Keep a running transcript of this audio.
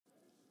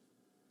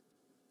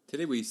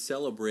Today we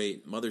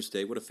celebrate Mother's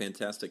Day. What a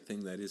fantastic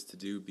thing that is to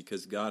do,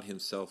 because God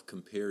himself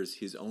compares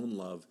his own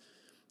love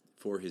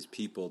for his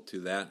people to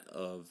that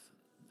of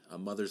a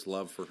mother's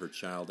love for her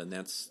child, and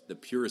that's the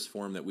purest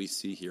form that we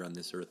see here on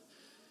this earth.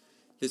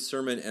 His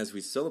sermon as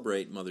we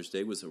celebrate Mother's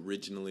Day was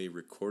originally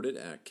recorded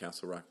at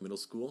Castle Rock Middle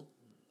School,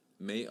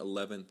 May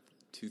 11th,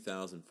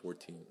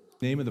 2014.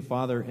 Name of the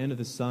Father, and of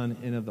the Son,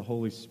 and of the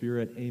Holy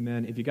Spirit.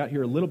 Amen. If you got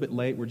here a little bit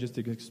late, we're just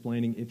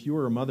explaining. If you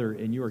are a mother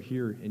and you are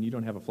here and you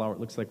don't have a flower,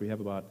 it looks like we have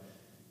about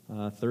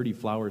 30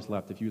 flowers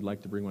left. If you'd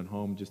like to bring one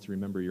home, just to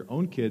remember your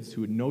own kids, who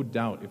would no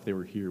doubt, if they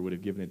were here, would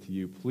have given it to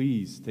you.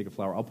 Please take a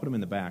flower. I'll put them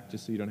in the back,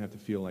 just so you don't have to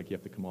feel like you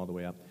have to come all the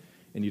way up,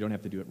 and you don't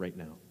have to do it right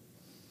now.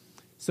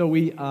 So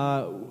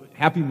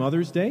happy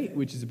Mother's Day,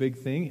 which is a big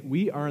thing.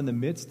 We are in the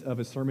midst of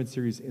a sermon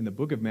series in the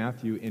book of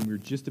Matthew, and we're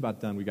just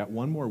about done. We got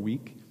one more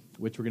week,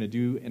 which we're going to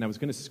do, and I was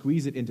going to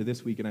squeeze it into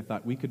this week, and I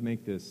thought we could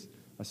make this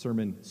a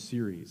sermon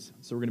series.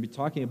 So we're going to be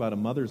talking about a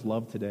mother's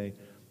love today,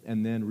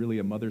 and then really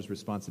a mother's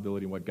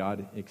responsibility and what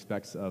God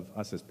expects of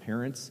us as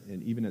parents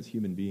and even as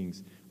human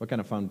beings, what kind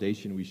of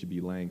foundation we should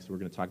be laying. So we're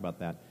going to talk about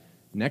that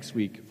next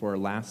week for our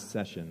last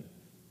session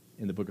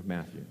in the book of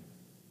Matthew.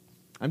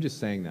 I'm just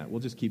saying that. We'll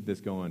just keep this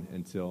going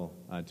until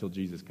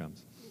Jesus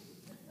comes.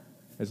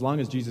 As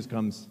long as Jesus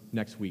comes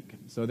next week.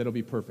 So that'll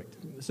be perfect.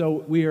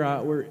 So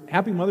we're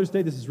Happy Mother's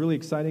Day. This is really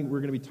exciting. We're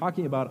going to be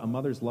talking about a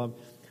mother's love.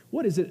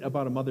 What is it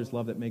about a mother's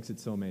love that makes it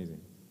so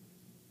amazing?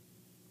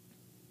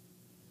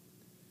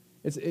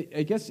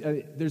 I guess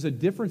there's a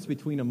difference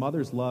between a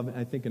mother's love,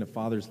 I think, and a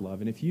father's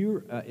love. And if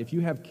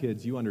you have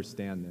kids, you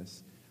understand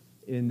this.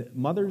 And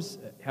mothers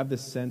have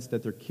this sense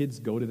that their kids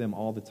go to them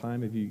all the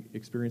time. Have you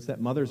experienced that?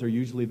 Mothers are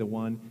usually the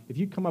one. If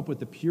you come up with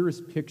the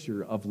purest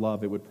picture of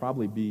love, it would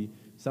probably be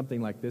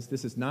something like this.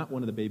 This is not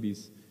one of the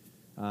babies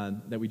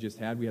that we just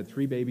had. We had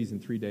 3 babies in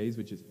 3 days,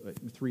 which is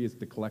 3 is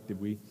the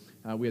collective we.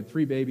 We had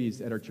 3 babies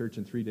at our church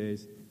in 3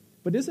 days.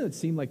 But doesn't it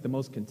seem like the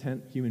most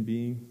content human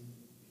being?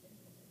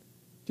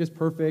 Just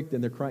perfect,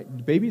 and they're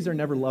crying. Babies are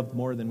never loved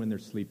more than when they're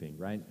sleeping,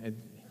 right?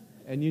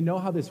 And you know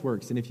how this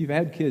works. And if you've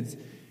had kids,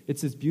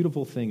 it's this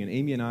beautiful thing. And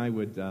Amy and I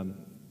would,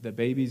 the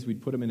babies,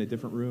 we'd put them in a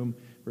different room.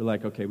 We're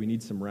like, okay, we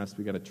need some rest.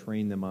 We got to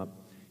train them up.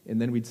 And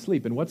then we'd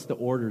sleep. And what's the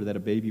order that a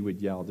baby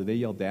would yell? Do they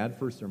yell dad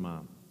first or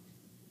mom?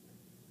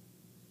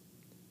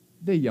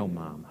 They yell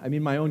mom. I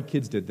mean, my own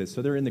kids did this.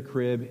 So they're in the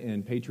crib,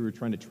 and Paige, we were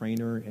trying to train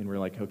her, and we're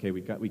like, okay,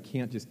 we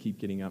can't just keep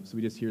getting up. So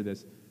we just hear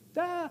this,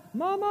 Dad,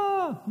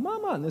 mama,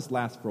 mama. And this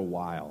lasts for a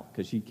while,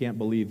 because she can't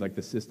believe, like,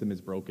 the system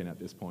is broken at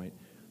this point.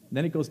 And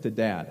then it goes to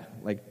dad.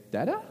 Like,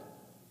 Dada?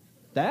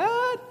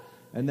 Dad?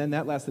 And then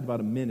that lasted about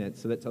a minute,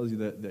 so that tells you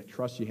the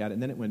trust she had.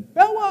 And then it went,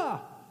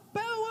 Bella!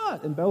 Bella!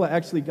 And Bella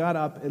actually got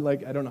up, and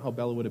I don't know how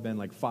Bella would have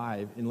been,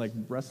 5,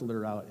 and wrestled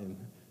her out. And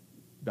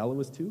Bella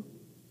was 2?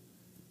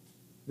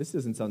 This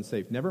doesn't sound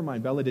safe. Never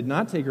mind, Bella did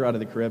not take her out of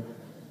the crib.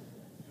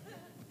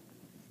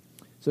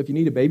 So if you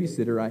need a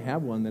babysitter, I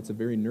have one that's a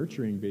very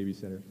nurturing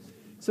babysitter.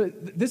 So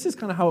this is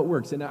kind of how it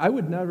works. And I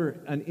would never,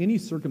 in any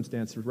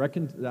circumstance,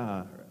 recommend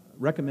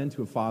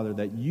to a father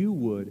that you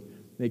would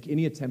make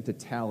any attempt to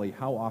tally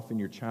how often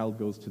your child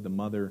goes to the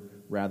mother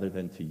rather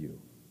than to you.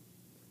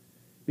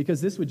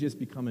 Because this would just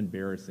become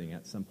embarrassing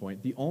at some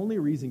point. The only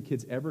reason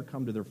kids ever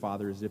come to their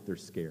father is if they're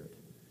scared,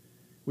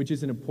 which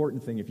is an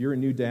important thing. If you're a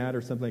new dad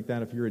or something like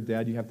that, if you're a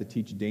dad, you have to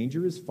teach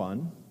danger is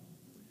fun,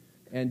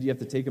 and you have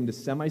to take them to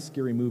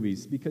semi-scary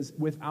movies, because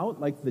without,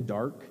 the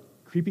dark,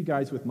 creepy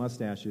guys with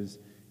mustaches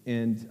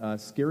and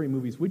scary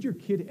movies, would your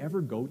kid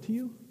ever go to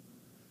you?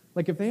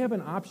 If they have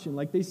an option,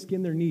 they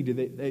skin their knee,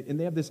 and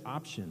they have this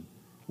option,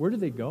 where do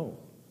they go?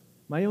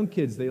 My own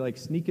kids, they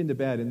sneak into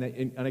bed,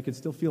 and I can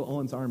still feel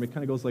Owen's arm. It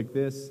kind of goes like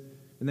this,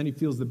 and then he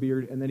feels the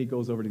beard, and then he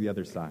goes over to the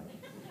other side.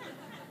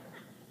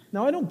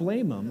 Now, I don't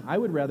blame him. I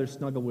would rather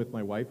snuggle with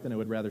my wife than I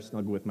would rather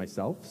snuggle with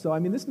myself. So,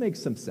 this makes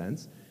some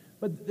sense.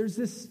 But there's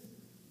this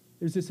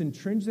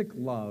intrinsic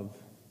love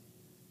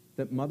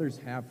that mothers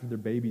have for their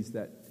babies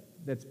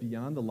that's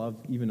beyond the love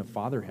even a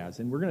father has.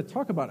 And we're going to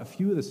talk about a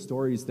few of the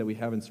stories that we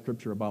have in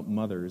Scripture about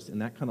mothers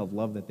and that kind of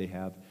love that they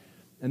have.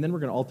 And then we're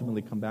going to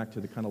ultimately come back to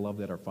the kind of love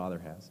that our Father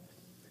has.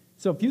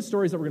 So a few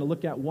stories that we're going to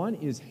look at. One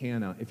is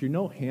Hannah. If you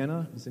know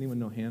Hannah, does anyone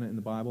know Hannah in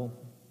the Bible?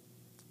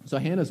 So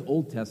Hannah's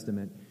Old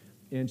Testament,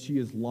 and she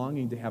is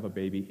longing to have a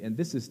baby. And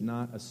this is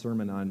not a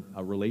sermon on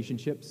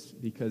relationships,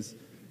 because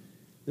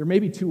there may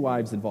be 2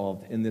 wives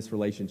involved in this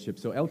relationship.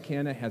 So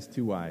Elkanah has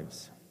 2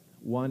 wives.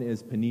 One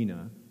is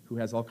Peninnah, who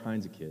has all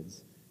kinds of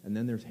kids. And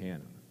then there's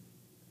Hannah.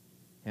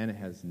 Hannah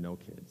has no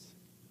kids.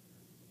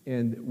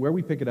 And where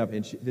we pick it up,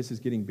 and this is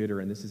getting bitter,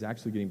 and this is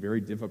actually getting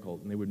very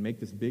difficult, and they would make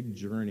this big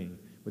journey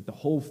with the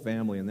whole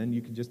family, and then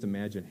you can just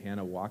imagine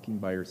Hannah walking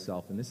by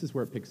herself. And this is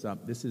where it picks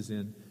up. This is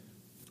in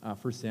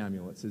 1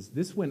 Samuel. It says,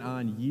 this went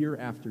on year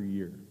after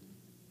year.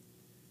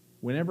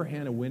 Whenever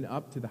Hannah went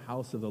up to the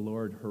house of the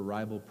Lord, her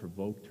rival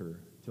provoked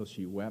her till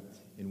she wept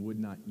and would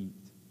not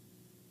eat.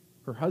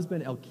 Her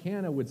husband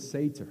Elkanah would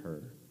say to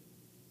her,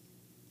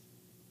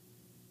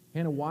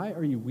 Hannah, why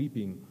are you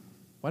weeping?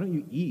 Why don't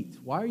you eat?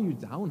 Why are you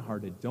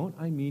downhearted? Don't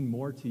I mean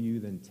more to you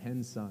than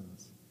 10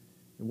 sons?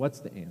 And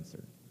what's the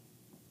answer?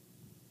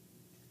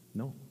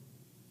 No.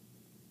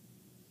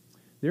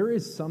 There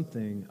is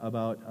something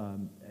about,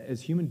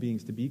 as human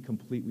beings, to be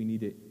complete, we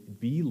need to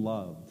be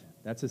loved.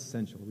 That's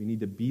essential. We need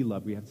to be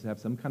loved. We have to have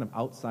some kind of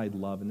outside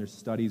love, and there's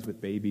studies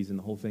with babies and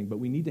the whole thing, but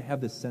we need to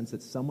have this sense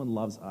that someone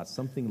loves us,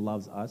 something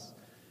loves us.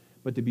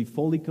 But to be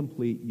fully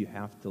complete, you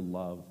have to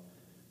love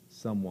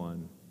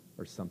someone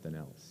or something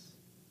else.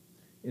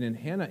 And in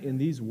Hannah, in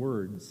these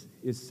words,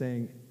 is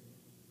saying,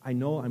 I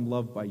know I'm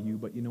loved by you,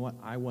 but you know what?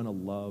 I want to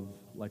love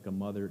like a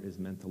mother is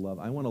meant to love.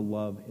 I want to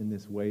love in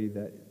this way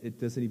that it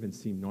doesn't even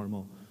seem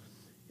normal.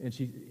 And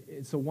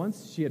so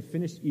once she had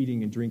finished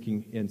eating and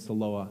drinking in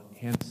Siloah,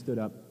 Hannah stood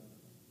up.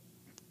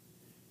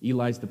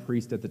 Eli's the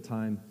priest at the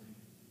time,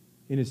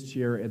 in his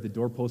chair at the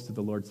doorpost of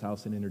the Lord's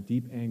house, and in her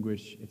deep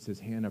anguish, it says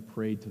Hannah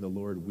prayed to the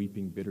Lord,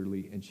 weeping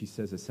bitterly, and she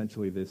says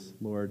essentially this,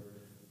 Lord,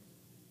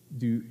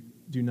 do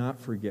not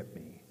forget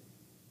me.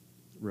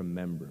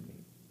 Remember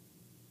me.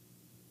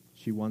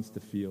 She wants to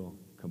feel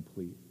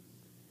complete.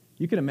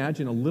 You can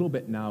imagine a little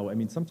bit now, I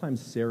mean,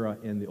 sometimes Sarah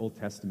in the Old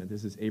Testament,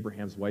 this is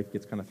Abraham's wife,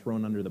 gets kind of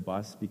thrown under the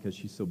bus because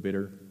she's so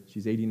bitter.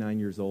 She's 89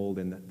 years old,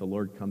 and the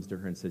Lord comes to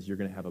her and says, you're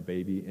going to have a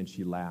baby, and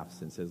she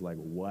laughs and says, like,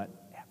 whatever.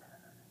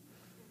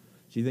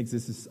 She thinks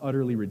this is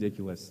utterly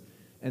ridiculous.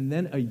 And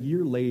then a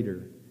year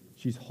later,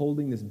 she's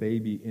holding this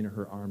baby in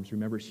her arms.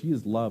 Remember, she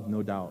is loved,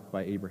 no doubt,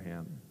 by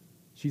Abraham.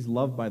 She's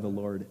loved by the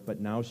Lord,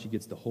 but now she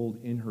gets to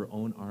hold in her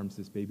own arms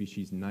this baby.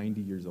 She's 90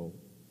 years old.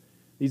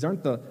 These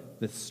aren't the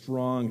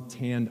strong,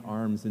 tanned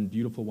arms and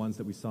beautiful ones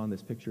that we saw in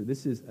this picture.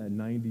 This is a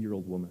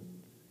 90-year-old woman.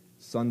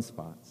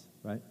 Sunspots,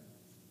 right?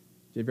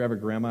 Did you ever have a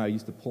grandma? I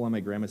used to pull on my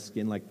grandma's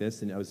skin like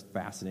this, and I was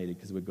fascinated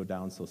because it would go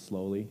down so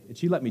slowly. And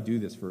she let me do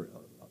this for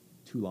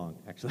too long,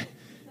 actually.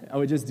 I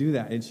would just do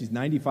that. And she's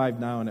 95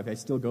 now, and if I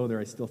still go there,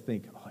 I still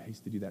think, oh, I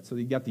used to do that. So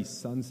you got these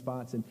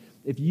sunspots. And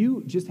if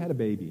you just had a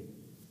baby,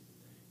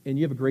 and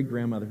you have a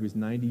great-grandmother who's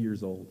 90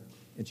 years old,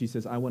 and she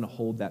says, I want to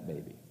hold that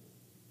baby,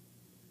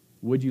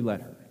 would you let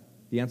her?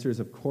 The answer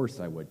is, of course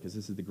I would, because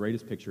this is the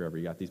greatest picture ever.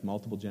 You got these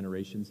multiple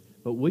generations.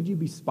 But would you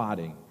be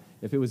spotting?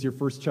 If it was your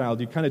first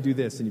child, you'd kind of do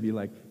this, and you'd be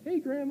like, hey,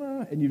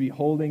 Grandma, and you'd be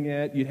holding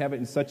it. You'd have it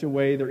in such a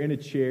way, they're in a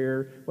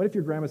chair. What if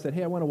your grandma said,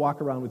 hey, I want to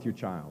walk around with your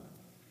child?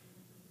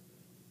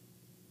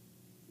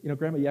 You know,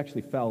 Grandma, you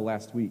actually fell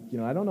last week. You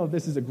know, I don't know if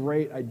this is a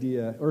great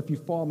idea, or if you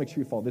fall, make sure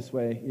you fall this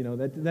way. You know,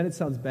 then it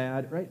sounds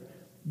bad, right?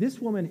 This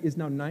woman is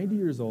now 90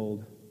 years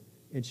old,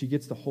 and she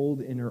gets to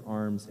hold in her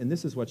arms, and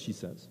this is what she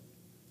says.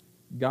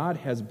 God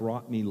has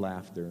brought me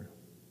laughter,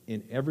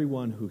 and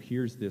everyone who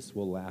hears this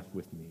will laugh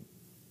with me.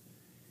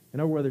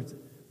 In other words,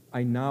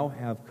 I now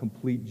have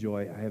complete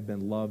joy. I have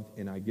been loved,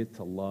 and I get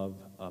to love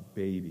a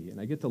baby, and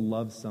I get to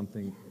love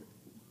something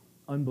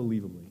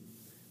unbelievably.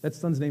 That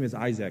son's name is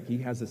Isaac. He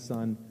has a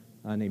son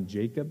named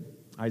Jacob.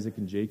 Isaac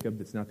and Jacob.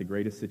 It's not the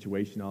greatest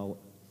situation.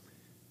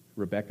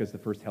 Rebecca's the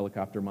first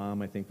helicopter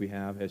mom I think we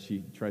have as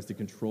she tries to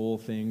control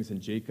things, and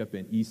Jacob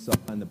and Esau,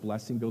 and the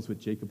blessing goes with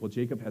Jacob. Well,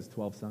 Jacob has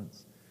 12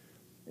 sons.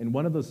 And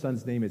one of those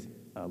sons' name is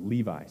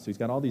Levi. So he's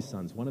got all these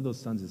sons. One of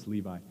those sons is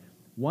Levi.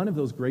 One of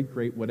those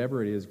great,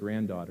 whatever it is,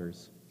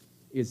 granddaughters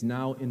is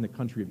now in the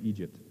country of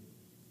Egypt.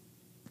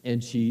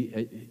 And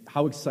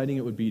how exciting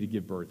it would be to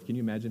give birth. Can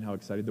you imagine how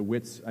excited? The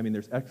wits, I mean,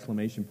 there's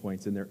exclamation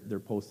points in their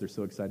posts. They're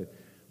so excited.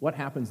 What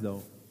happens,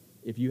 though,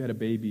 if you had a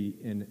baby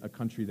in a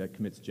country that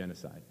commits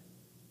genocide?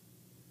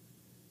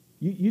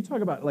 You talk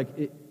about,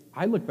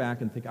 I look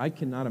back and think, I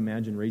cannot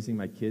imagine raising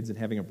my kids and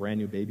having a brand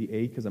new baby,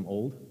 A, because I'm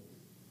old,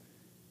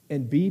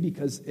 and B,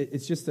 because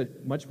it's just a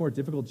much more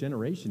difficult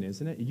generation,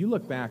 isn't it? You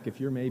look back, if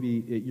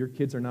your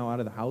kids are now out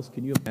of the house,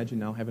 can you imagine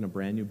now having a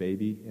brand new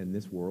baby in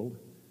this world?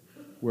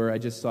 Where I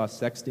just saw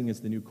sexting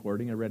is the new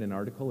courting. I read an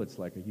article. It's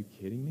like, are you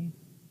kidding me?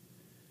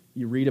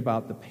 You read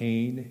about the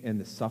pain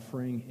and the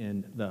suffering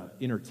and the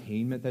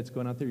entertainment that's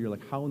going out there. You're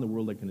like, how in the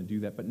world are they going to do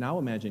that? But now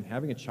imagine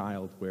having a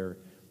child where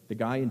the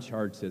guy in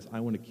charge says,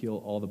 I want to kill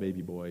all the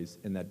baby boys,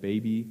 and that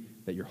baby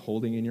that you're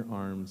holding in your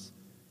arms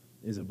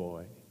is a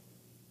boy.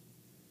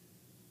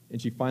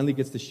 And she finally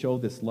gets to show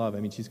this love. I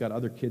mean, she's got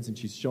other kids, and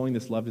she's showing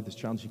this love to this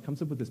child. And she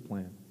comes up with this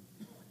plan.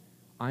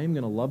 I am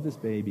going to love this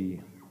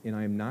baby, and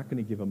I am not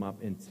going to give him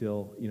up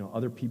until,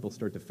 other people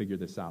start to figure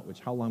this out,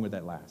 which how long would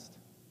that last?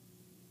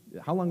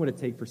 How long would it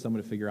take for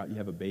someone to figure out you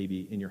have a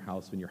baby in your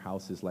house when your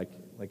house is like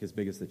as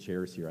big as the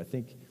chairs here? I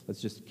think, let's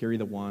just carry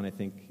the one,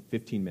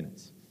 15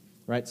 minutes.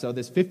 Right? So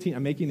this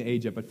I'm making the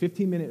age up, but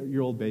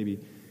 15-year-old baby,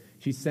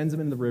 she sends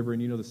him in the river,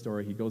 and you know the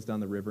story. He goes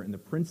down the river, and the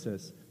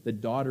princess, the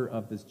daughter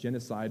of this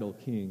genocidal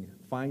king,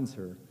 finds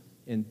her.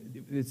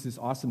 And it's this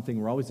awesome thing.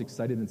 We're always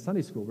excited in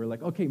Sunday school. We're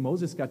like, okay,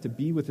 Moses got to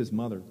be with his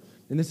mother.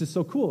 And this is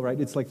so cool, right?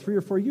 It's like 3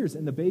 or 4 years,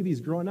 and the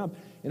baby's growing up,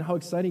 and how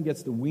exciting it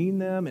gets to wean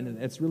them,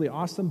 and it's really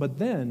awesome. But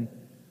then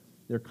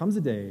there comes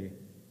a day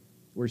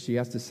where she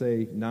has to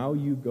say, now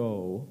you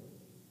go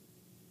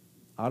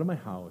out of my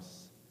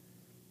house,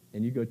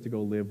 and you go to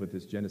live with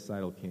this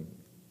genocidal king.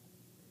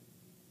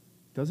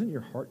 Doesn't your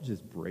heart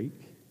just break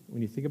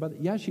when you think about it?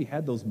 Yeah, she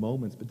had those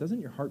moments, but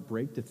doesn't your heart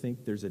break to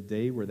think there's a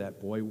day where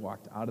that boy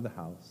walked out of the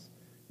house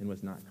and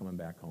was not coming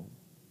back home?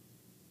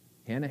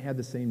 Hannah had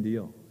the same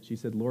deal. She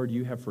said, Lord,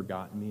 you have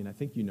forgotten me. And I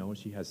think you know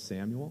she has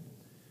Samuel.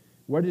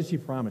 What did she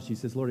promise? She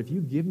says, Lord, if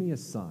you give me a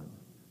son,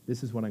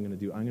 this is what I'm going to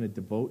do. I'm going to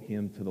devote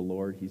him to the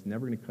Lord. He's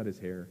never going to cut his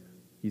hair.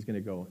 He's going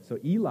to go. So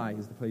Eli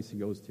is the place he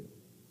goes to.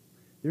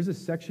 There's a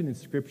section in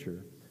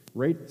Scripture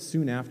right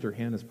soon after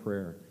Hannah's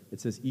prayer. It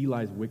says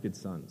Eli's wicked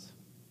sons.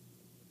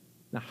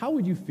 Now, how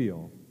would you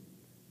feel?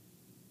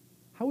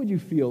 How would you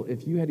feel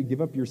if you had to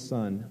give up your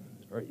son,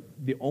 or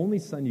the only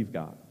son you've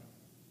got,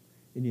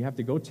 and you have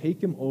to go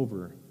take him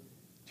over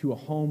to a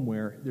home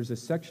where there's a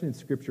section in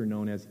Scripture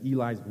known as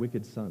Eli's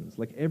wicked sons?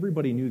 Like,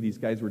 everybody knew these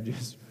guys were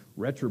just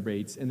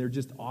reprobates, and they're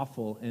just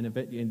awful, and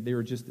they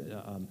were just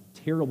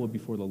terrible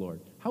before the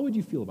Lord. How would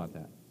you feel about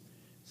that?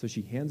 So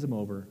she hands him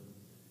over.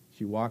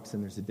 She walks,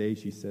 and there's a day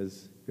she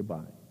says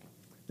goodbye.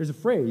 There's a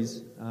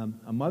phrase,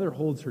 a mother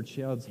holds her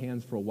child's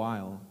hands for a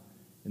while,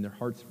 and their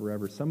hearts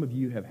forever. Some of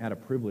you have had a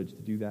privilege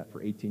to do that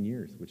for 18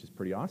 years, which is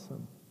pretty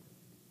awesome.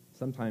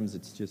 Sometimes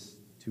it's just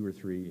 2 or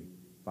 3,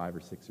 5 or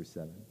 6 or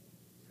 7.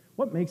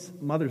 What makes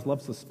mother's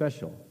love so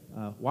special?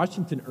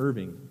 Washington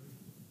Irving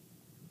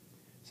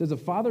says, a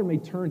father may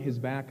turn his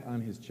back on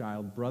his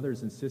child.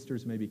 Brothers and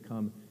sisters may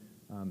become,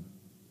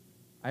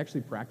 I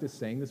actually practiced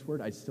saying this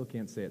word. I still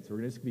can't say it, so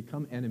we're going to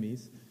become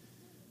enemies.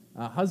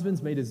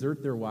 Husbands may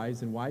desert their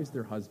wives, and wives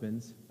their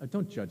husbands.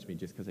 Don't judge me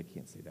just because I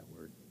can't say that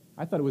word.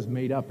 I thought it was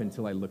made up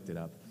until I looked it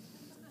up.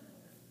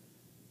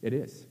 It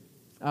is.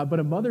 But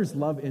a mother's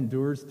love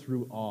endures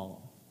through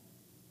all.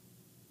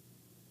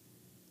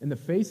 In the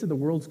face of the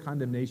world's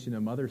condemnation,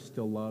 a mother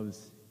still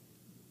loves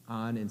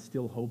on and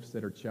still hopes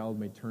that her child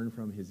may turn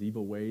from his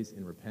evil ways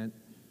and repent.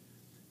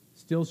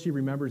 Still, she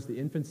remembers the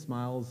infant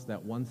smiles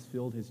that once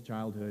filled his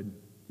childhood,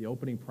 the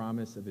opening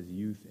promise of his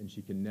youth, and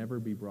she can never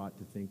be brought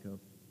to think of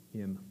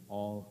him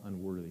all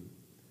unworthy.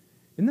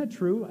 Isn't that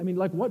true? I mean,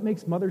 like, what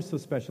makes mothers so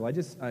special? I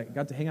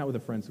got to hang out with a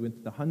friend. So we went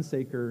to the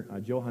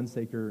Hunsaker, Joe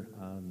Hunsaker,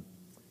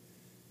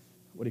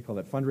 what do you call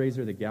that,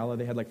 fundraiser, the gala.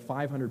 They had like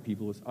 500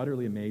 people. It was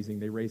utterly amazing.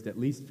 They raised at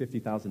least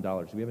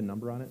 $50,000. Do we have a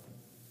number on it?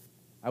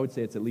 I would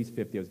say it's at least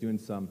 50. I was doing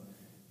some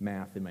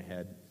math in my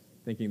head,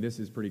 thinking this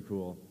is pretty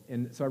cool.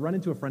 And so I run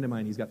into a friend of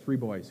mine. He's got 3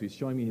 boys. So he's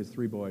showing me his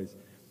 3 boys,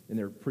 and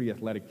they're pretty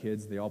athletic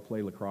kids. They all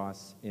play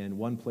lacrosse, and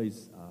one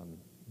plays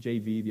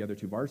JV, the other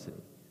 2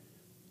 varsity.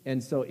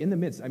 And so in the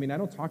midst, I mean, I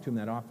don't talk to him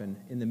that often.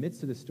 In the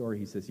midst of the story,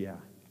 he says, yeah,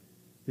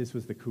 this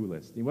was the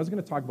coolest. He wasn't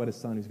going to talk about his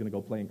son who's going to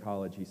go play in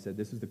college. He said,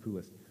 this was the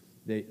coolest.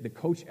 The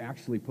coach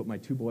actually put my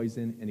 2 boys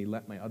in, and he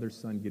let my other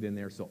son get in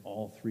there, so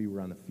all 3 were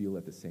on the field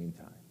at the same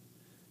time.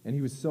 And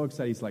he was so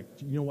excited. He's like,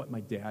 you know what,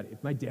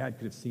 if my dad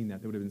could have seen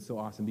that would have been so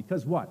awesome.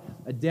 Because what?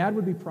 A dad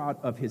would be proud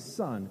of his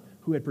son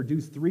who had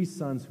produced 3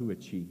 sons who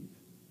achieve.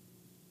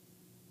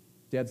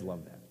 Dads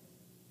love that.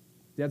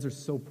 Dads are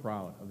so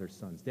proud of their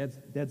sons.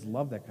 Dads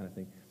love that kind of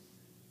thing.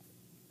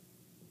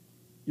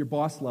 Your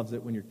boss loves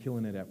it when you're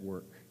killing it at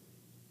work.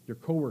 Your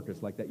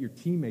coworkers like that. Your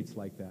teammates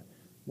like that.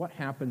 What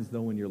happens,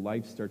 though, when your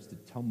life starts to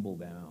tumble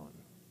down?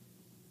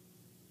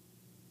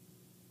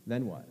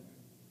 Then what?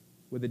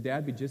 Would the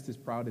dad be just as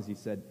proud as he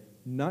said,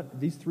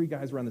 these 3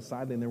 guys were on the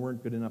sideline, they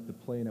weren't good enough to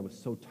play, and I was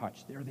so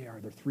touched. There they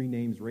are, their 3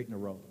 names right in a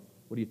row.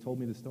 Would he have told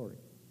me the story?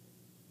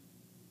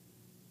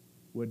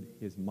 Would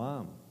his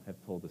mom have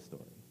told the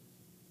story?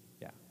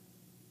 Yeah.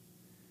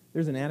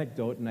 There's an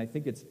anecdote, and I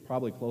think it's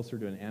probably closer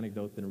to an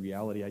anecdote than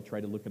reality. I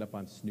tried to look it up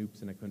on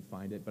Snoops, and I couldn't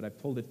find it, but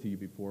I've told it to you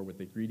before with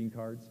the greeting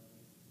cards.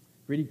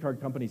 Greeting card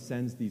company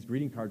sends these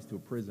greeting cards to a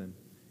prison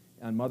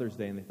on Mother's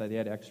Day, and they thought they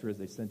had extras.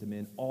 They sent them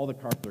in. All the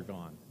cards are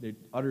gone.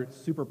 They're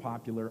super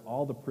popular.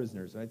 All the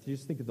prisoners. I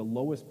just think at the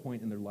lowest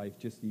point in their life,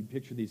 just you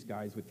picture these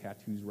guys with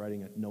tattoos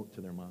writing a note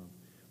to their mom.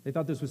 They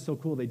thought this was so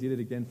cool. They did it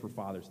again for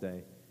Father's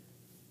Day,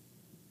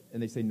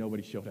 and they say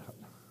nobody showed up.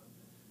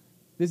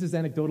 This is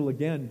anecdotal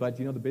again, but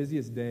the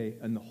busiest day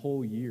in the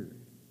whole year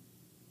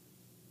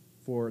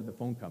for the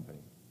phone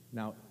company.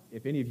 Now,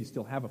 if any of you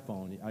still have a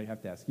phone, I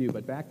have to ask you,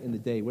 but back in the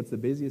day, what's the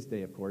busiest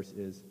day, of course,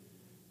 is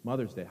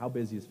Mother's Day. How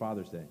busy is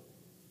Father's Day?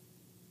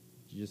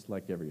 Just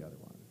like every other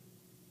one.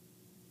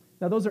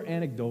 Now, those are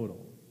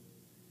anecdotal,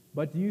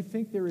 but do you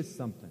think there is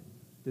something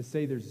to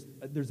say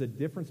there's a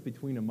difference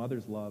between a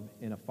mother's love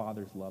and a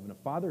father's love? And a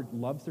father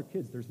loves their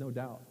kids, there's no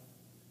doubt,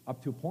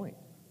 up to a point.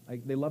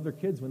 Like, they love their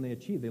kids when they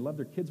achieve. They love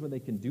their kids when they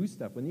can do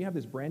stuff. When you have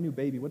this brand new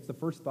baby, what's the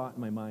first thought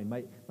in my mind?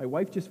 My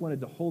wife just wanted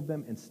to hold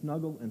them and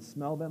snuggle and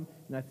smell them,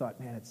 and I thought,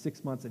 man, at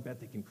 6 months, I bet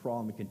they can crawl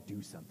and we can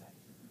do something.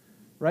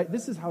 Right?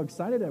 This is how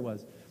excited I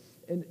was.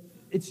 And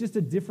it's just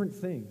a different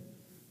thing.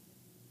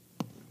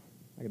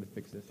 I got to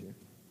fix this here.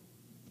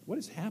 What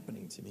is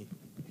happening to me?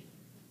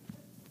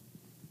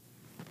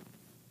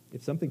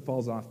 If something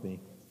falls off me.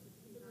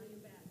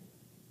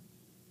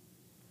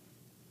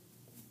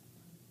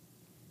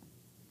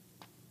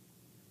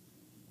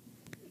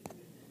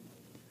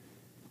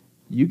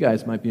 You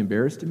guys might be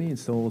embarrassed of me, and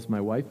so is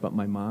my wife, but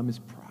my mom is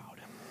proud.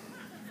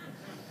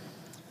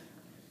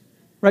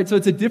 Right, so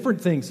it's a different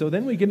thing. So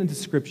then we get into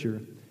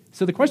Scripture.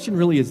 So the question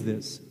really is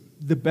this.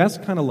 The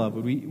best kind of love,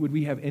 would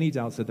we have any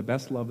doubts that the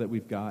best love that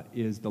we've got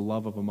is the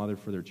love of a mother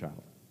for their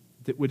child?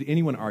 Would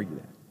anyone argue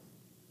that?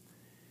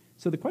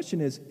 So the question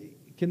is,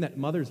 can that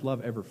mother's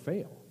love ever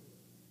fail?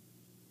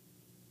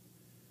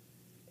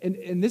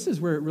 And this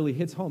is where it really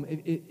hits home.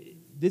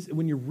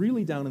 When you're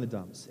really down in the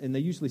dumps, and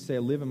they usually say, I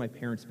live in my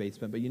parents'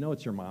 basement, but you know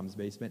it's your mom's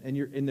basement, and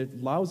you're in the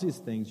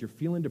lousiest things, you're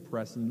feeling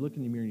depressed, and you look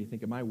in the mirror and you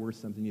think, am I worth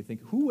something? You think,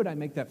 who would I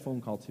make that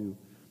phone call to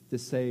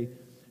say,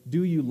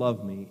 do you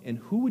love me? And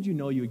who would you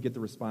know you would get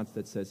the response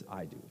that says,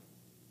 I do?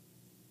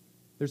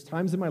 There's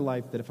times in my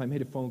life that if I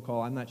made a phone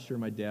call, I'm not sure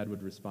my dad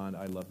would respond,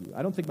 I love you.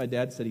 I don't think my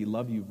dad said he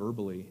loved you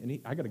verbally, and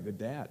I got a good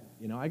dad.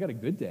 I got a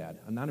good dad.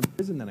 I'm not in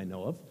prison that I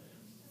know of.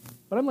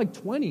 But I'm like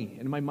 20,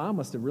 and my mom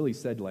must have really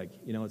said,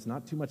 it's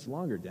not too much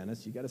longer,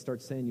 Dennis. You got to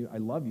start saying I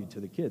love you to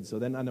the kids. So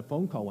then on a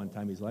phone call one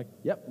time, he's like,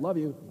 yep, love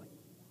you. I'm like,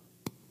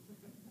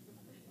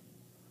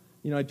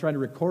 I try to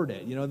record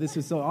it. This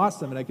is so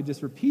awesome, and I could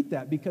just repeat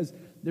that because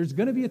there's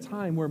going to be a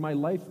time where my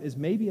life is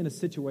maybe in a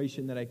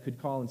situation that I could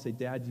call and say,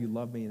 Dad, do you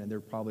love me? And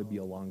there'd probably be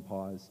a long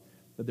pause.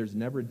 But there's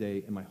never a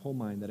day in my whole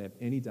mind that I have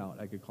any doubt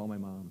I could call my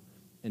mom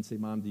and say,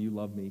 Mom, do you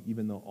love me?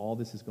 Even though all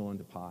this is going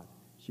to pot,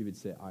 she would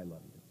say, I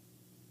love you.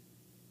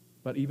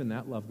 But even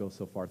that love goes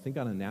so far. Think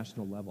on a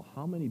national level,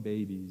 how many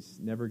babies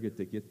never get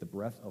to get the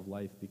breath of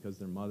life because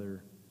their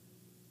mother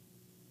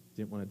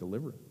didn't want to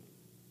deliver it?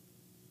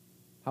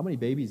 How many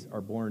babies are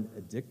born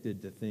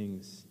addicted to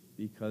things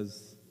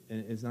because,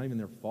 and it's not even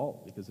their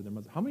fault because of their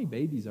mother? How many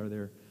babies are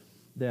there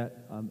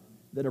that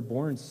are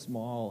born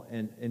small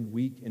and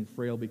weak and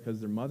frail because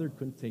their mother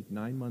couldn't take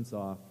 9 months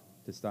off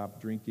to stop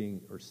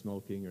drinking or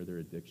smoking or their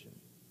addiction?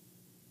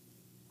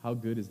 How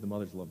good is the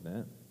mother's love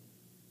then?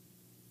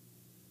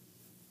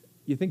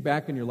 You think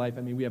back in your life,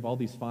 we have all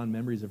these fond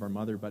memories of our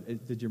mother,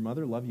 but did your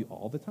mother love you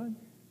all the time?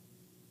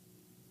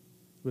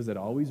 Was it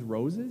always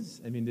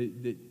roses?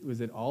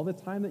 Was it all the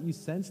time that you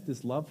sensed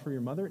this love for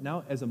your mother?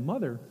 Now, as a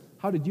mother,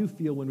 how did you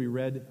feel when we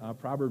read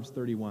Proverbs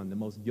 31, the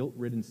most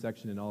guilt-ridden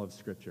section in all of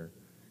Scripture?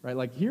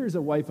 Right? Here's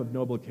a wife of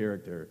noble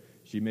character.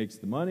 She makes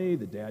the money.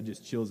 The dad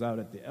just chills out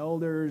at the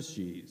elders.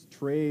 She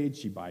trades.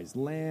 She buys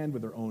land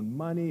with her own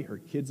money. Her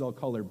kids all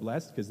call her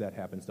blessed because that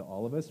happens to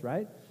all of us,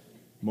 right?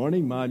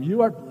 Morning, Mom.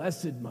 You are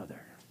blessed, mother.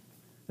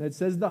 And it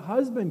says the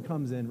husband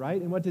comes in,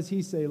 right? And what does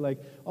he say?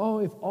 Oh,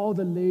 if all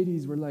the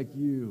ladies were like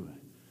you.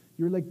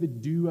 You're like the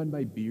dew on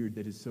my beard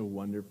that is so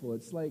wonderful.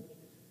 It's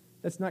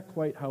that's not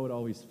quite how it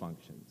always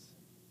functions.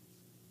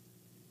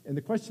 And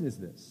the question is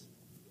this.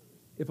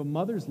 If a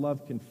mother's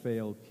love can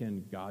fail,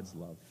 can God's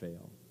love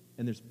fail?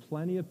 And there's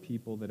plenty of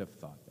people that have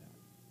thought that.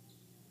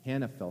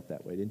 Hannah felt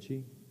that way, didn't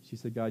she? She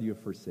said, God, you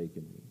have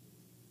forsaken me.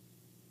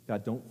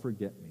 God, don't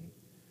forget me.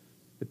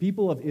 The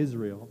people of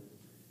Israel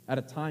at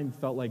a time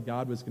felt like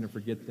God was going to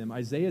forget them.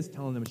 Isaiah is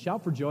telling them,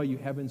 shout for joy, you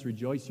heavens,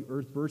 rejoice, you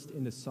earth, burst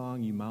into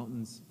song, you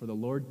mountains, for the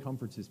Lord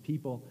comforts his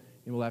people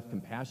and will have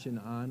compassion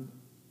on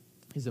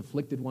his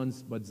afflicted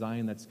ones. But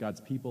Zion, that's God's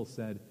people,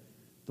 said,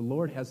 the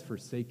Lord has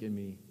forsaken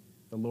me,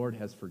 the Lord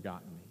has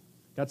forgotten me.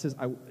 God says,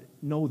 I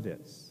know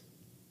this.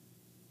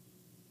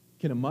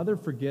 Can a mother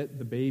forget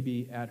the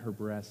baby at her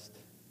breast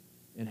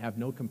and have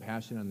no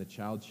compassion on the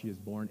child she has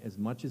born? As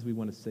much as we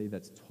want to say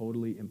that's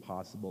totally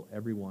impossible,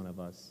 every one of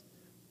us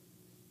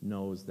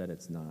knows that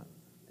it's not.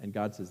 And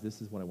God says,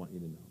 this is what I want you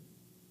to know.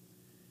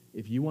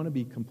 If you want to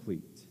be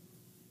complete,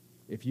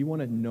 if you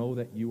want to know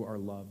that you are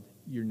loved,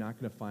 you're not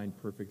going to find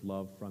perfect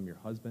love from your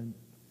husband.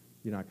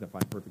 You're not going to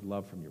find perfect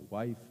love from your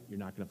wife. You're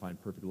not going to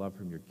find perfect love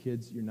from your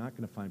kids. You're not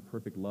going to find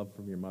perfect love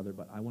from your mother.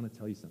 But I want to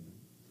tell you something.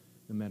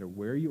 No matter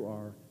where you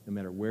are, no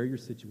matter where your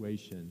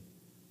situation,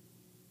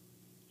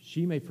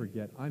 she may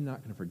forget. I'm not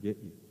going to forget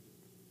you.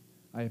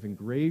 I have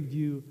engraved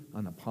you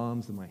on the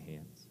palms of my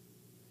hands.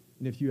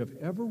 And if you have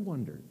ever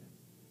wondered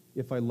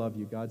if I love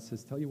you, God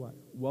says, tell you what,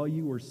 while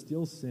you were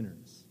still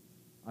sinners,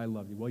 I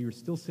love you. While you were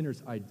still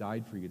sinners, I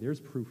died for you. There's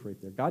proof right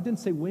there. God didn't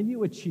say when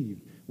you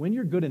achieved, when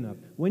you're good enough,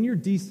 when you're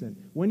decent,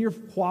 when you're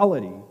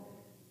quality,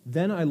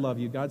 then I love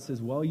you. God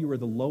says, while you were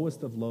the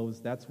lowest of lows,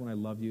 that's when I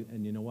love you.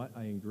 And you know what?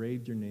 I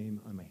engraved your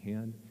name on my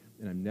hand,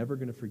 and I'm never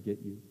going to forget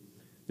you.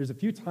 There's a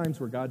few times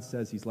where God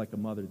says he's like a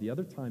mother. The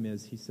other time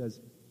is he says,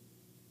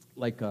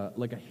 like a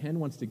hen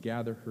wants to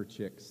gather her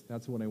chicks.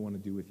 That's what I want to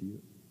do with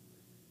you.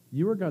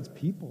 You are God's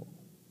people.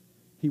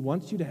 He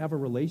wants you to have a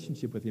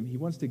relationship with him. He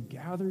wants to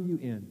gather you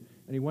in,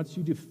 and he wants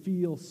you to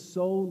feel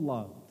so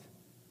loved.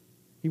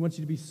 He wants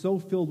you to be so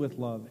filled with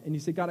love. And you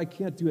say, God, I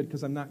can't do it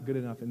because I'm not good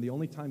enough. And the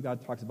only time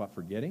God talks about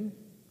forgetting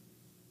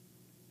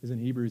is in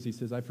Hebrews. He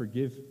says, I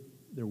forgive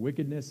their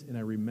wickedness, and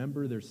I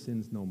remember their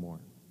sins no more.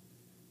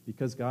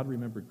 Because God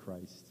remembered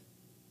Christ.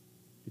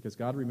 Because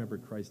God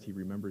remembered Christ, he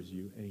remembers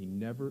you, and he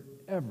never,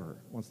 ever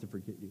wants to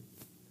forget you.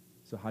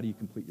 So how do you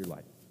complete your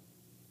life?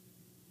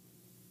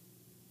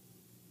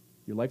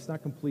 Your life's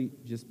not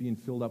complete just being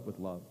filled up with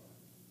love.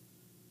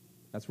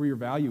 That's where your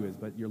value is,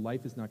 but your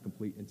life is not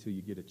complete until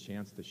you get a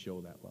chance to show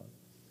that love.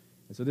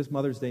 And so this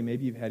Mother's Day,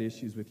 maybe you've had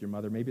issues with your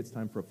mother. Maybe it's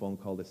time for a phone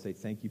call to say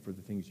thank you for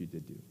the things you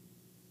did do.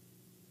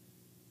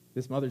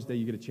 This Mother's Day,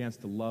 you get a chance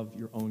to love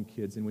your own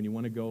kids, and when you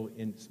want to go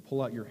and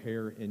pull out your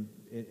hair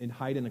and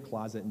hide in a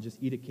closet and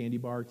just eat a candy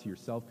bar to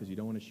yourself because you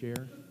don't want to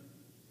share,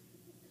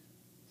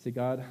 say,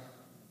 God,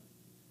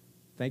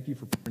 thank you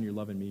for pouring your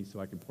love on me so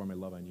I can pour my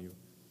love on you.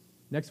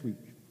 Next week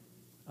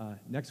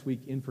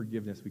in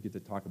forgiveness, we get to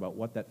talk about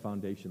what that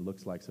foundation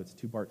looks like. So it's a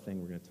two-part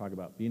thing. We're going to talk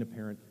about being a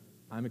parent.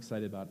 I'm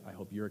excited about it. I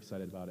hope you're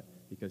excited about it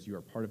because you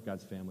are part of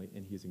God's family,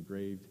 and he has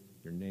engraved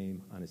your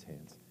name on his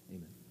hands.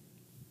 Amen.